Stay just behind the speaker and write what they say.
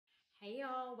Hey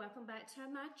y'all, welcome back to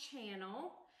my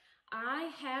channel. I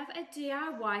have a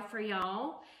DIY for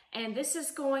y'all, and this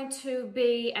is going to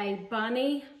be a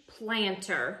bunny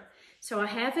planter. So I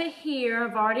have it here.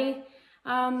 I've already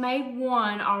made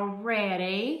one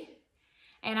already,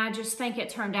 and I just think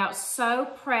it turned out so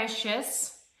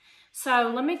precious.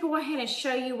 So let me go ahead and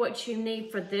show you what you need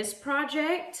for this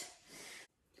project.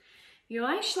 You'll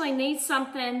actually need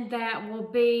something that will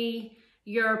be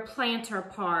your planter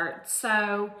part.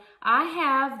 So I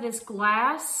have this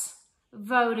glass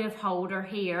votive holder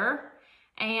here,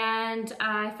 and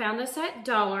I found this at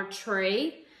Dollar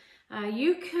Tree.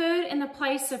 You could, in the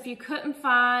place if you couldn't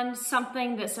find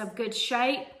something that's of good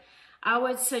shape, I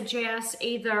would suggest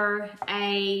either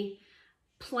a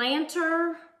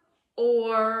planter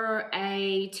or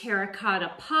a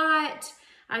terracotta pot.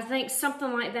 I think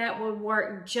something like that would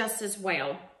work just as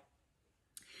well.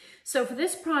 So for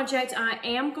this project, I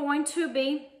am going to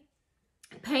be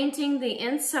painting the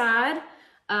inside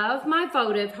of my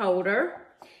votive holder,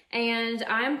 and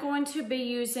I'm going to be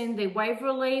using the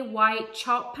Waverly white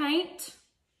chalk paint.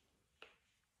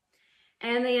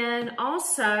 And then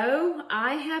also,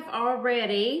 I have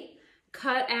already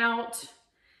cut out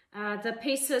the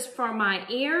pieces for my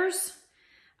ears.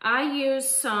 I used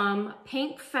some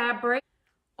pink fabric,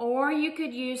 or you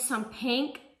could use some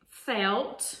pink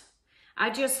felt. I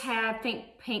just have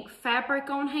pink fabric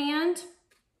on hand.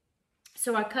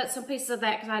 So I cut some pieces of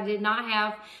that because I did not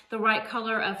have the right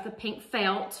color of the pink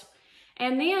felt.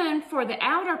 And then for the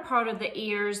outer part of the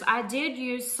ears, I did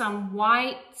use some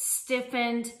white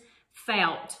stiffened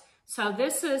felt. So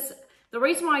this is, the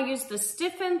reason why I used the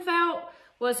stiffened felt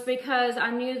was because I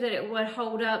knew that it would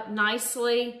hold up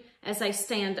nicely as they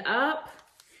stand up.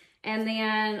 And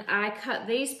then I cut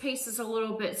these pieces a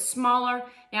little bit smaller.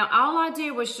 Now, all I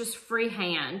did was just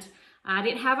freehand. I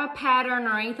didn't have a pattern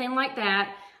or anything like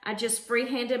that. I just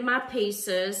freehanded my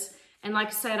pieces. And like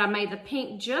I said, I made the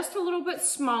pink just a little bit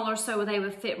smaller so they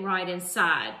would fit right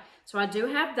inside. So I do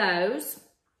have those.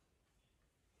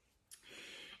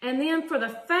 And then for the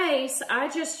face, I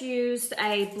just used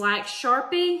a black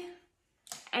Sharpie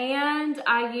and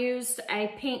I used a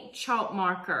pink chalk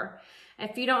marker.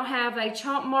 If you don't have a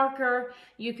chalk marker,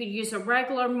 you could use a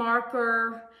regular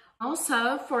marker.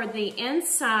 Also, for the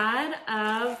inside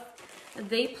of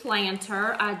the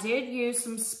planter, I did use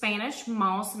some Spanish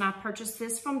moss, and I purchased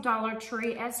this from Dollar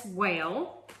Tree as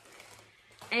well.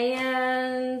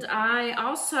 And I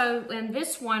also, in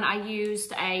this one, I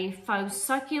used a faux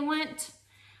succulent,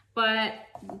 but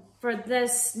for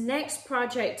this next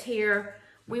project here,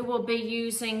 we will be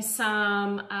using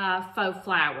some faux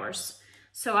flowers.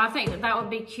 So I think that would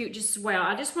be cute just as well.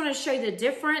 I just want to show you the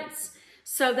difference.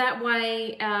 So that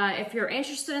way, if you're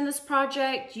interested in this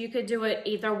project, you could do it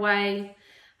either way.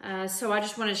 So I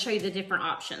just want to show you the different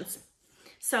options.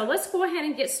 So let's go ahead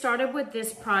and get started with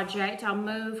this project. I'll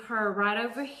move her right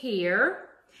over here.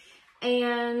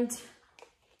 And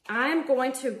I'm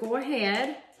going to go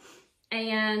ahead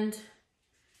and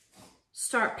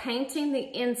start painting the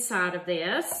inside of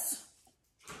this.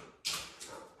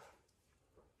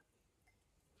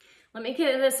 Let me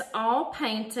get this all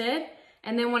painted,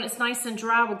 and then when it's nice and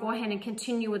dry, we'll go ahead and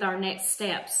continue with our next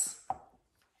steps.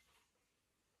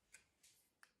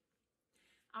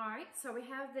 All right, so we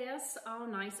have this all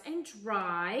nice and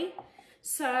dry.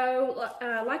 So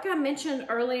like I mentioned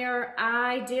earlier,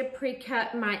 I did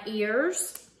pre-cut my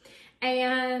ears,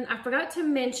 and I forgot to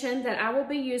mention that I will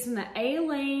be using the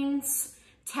Aleene's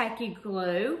Tacky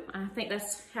Glue. I think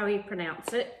that's how you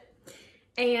pronounce it.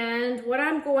 And what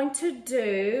I'm going to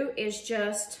do is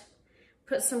just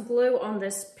put some glue on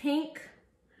this pink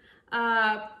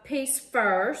piece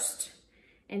first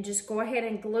and just go ahead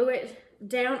and glue it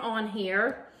down on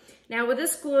here. Now with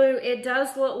this glue, it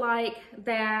does look like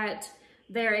that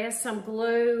there is some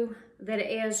glue that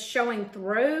is showing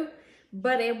through,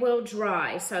 but it will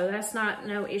dry, so that's not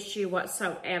no issue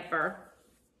whatsoever.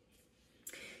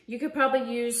 You could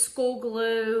probably use school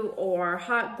glue or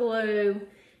hot glue,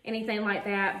 anything like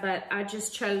that, but I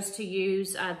just chose to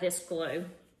use this glue.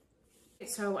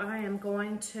 So I am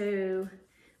going to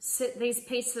sit these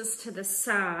pieces to the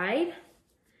side,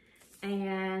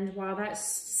 and while that's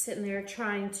sitting there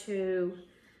trying to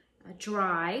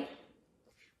dry,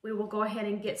 we will go ahead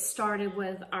and get started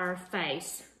with our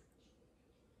face.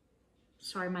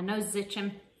 Sorry, my nose is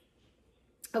itching.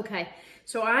 Okay,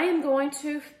 so I am going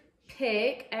to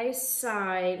pick a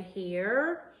side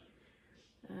here.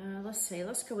 Let's see,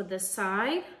 let's go with this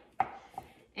side.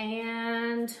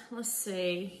 And let's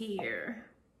see here.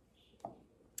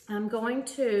 I'm going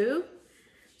to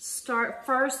start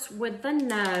first with the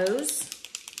nose.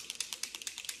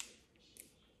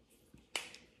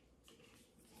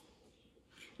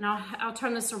 And I'll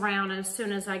turn this around as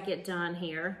soon as I get done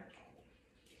here.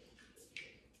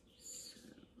 So,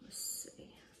 let's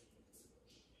see.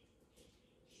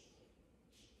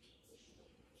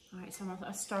 All right, so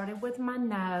I started with my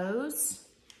nose.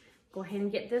 Go ahead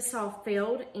and get this all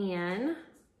filled in.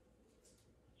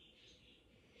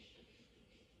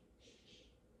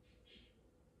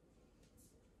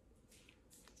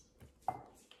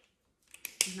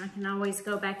 And I can always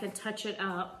go back and touch it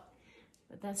up.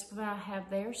 But that's what I have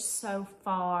there so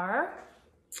far.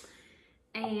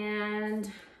 And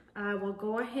I will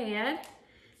go ahead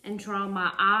and draw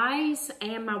my eyes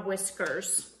and my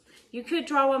whiskers. You could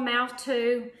draw a mouth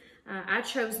too. I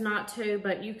chose not to,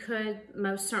 but you could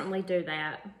most certainly do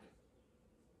that.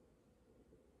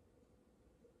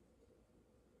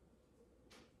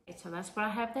 Okay, so that's what I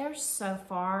have there so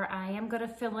far. I am going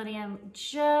to fill it in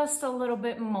just a little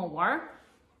bit more.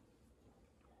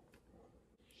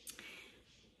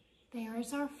 There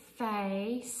is our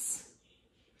face.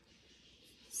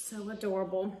 So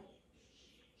adorable.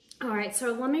 All right,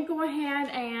 so let me go ahead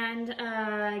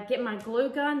and get my glue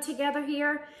gun together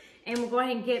here, and we'll go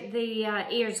ahead and get the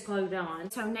ears glued on.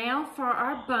 So now for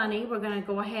our bunny, we're gonna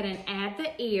go ahead and add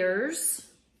the ears.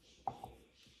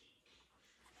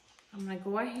 I'm gonna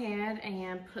go ahead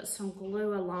and put some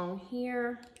glue along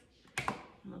here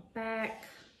on the back,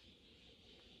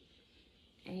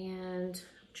 and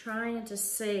I'm trying to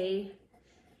see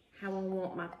how I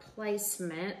want my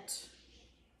placement.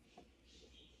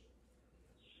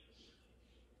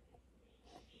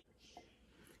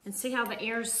 And see how the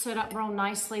ears sit up real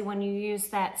nicely when you use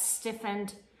that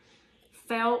stiffened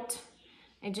felt.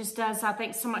 It just does, I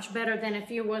think, so much better than if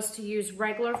you was to use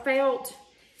regular felt.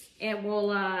 It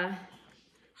will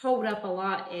hold up a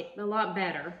lot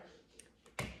better.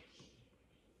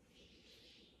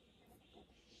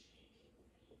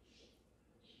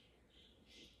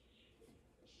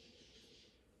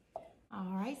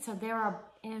 All right, so there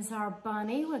is our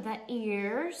bunny with the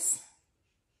ears.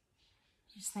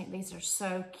 I just think these are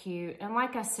so cute. And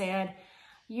like I said,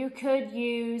 you could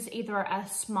use either a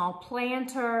small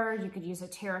planter, you could use a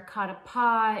terracotta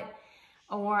pot,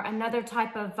 or another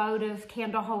type of votive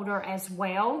candle holder as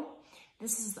well.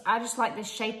 I just like the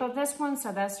shape of this one,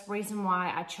 so that's the reason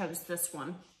why I chose this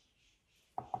one.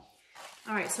 All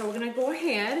right, so we're gonna go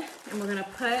ahead and we're gonna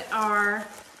put our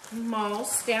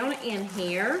moss down in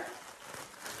here.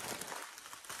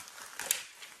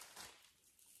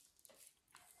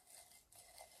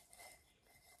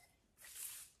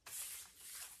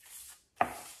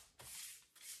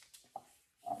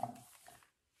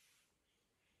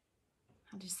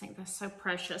 I just think that's so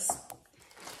precious.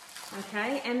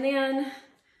 Okay, and then,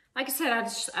 like I said,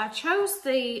 I chose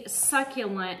the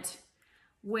succulent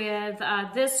with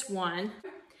this one.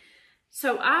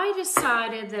 So I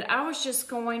decided that I was just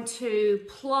going to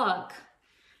pluck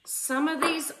some of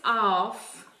these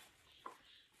off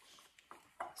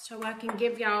so I can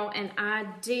give y'all an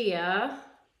idea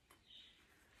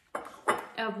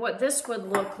of what this would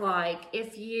look like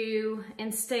if you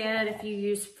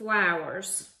use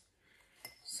flowers.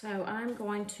 So I'm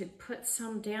going to put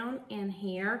some down in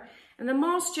here. And the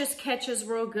moss just catches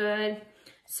real good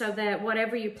so that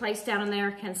whatever you place down in there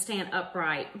can stand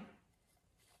upright.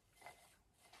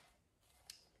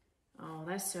 Oh,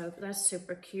 that's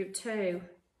super cute too.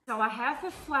 So I have the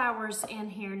flowers in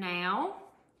here now.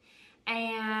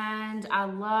 And I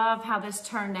love how this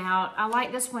turned out. I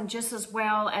like this one just as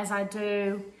well as I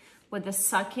do with the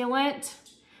succulent.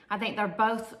 I think they're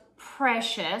both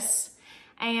precious.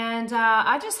 And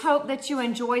I just hope that you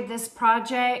enjoyed this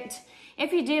project.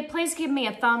 If you did, please give me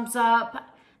a thumbs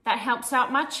up. That helps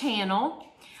out my channel.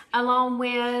 Along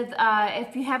with,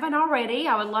 if you haven't already,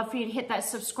 I would love for you to hit that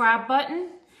subscribe button.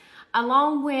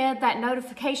 Along with that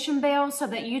notification bell so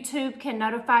that YouTube can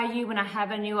notify you when I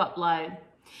have a new upload.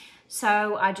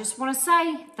 So I just want to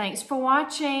say thanks for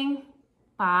watching.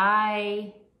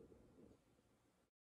 Bye.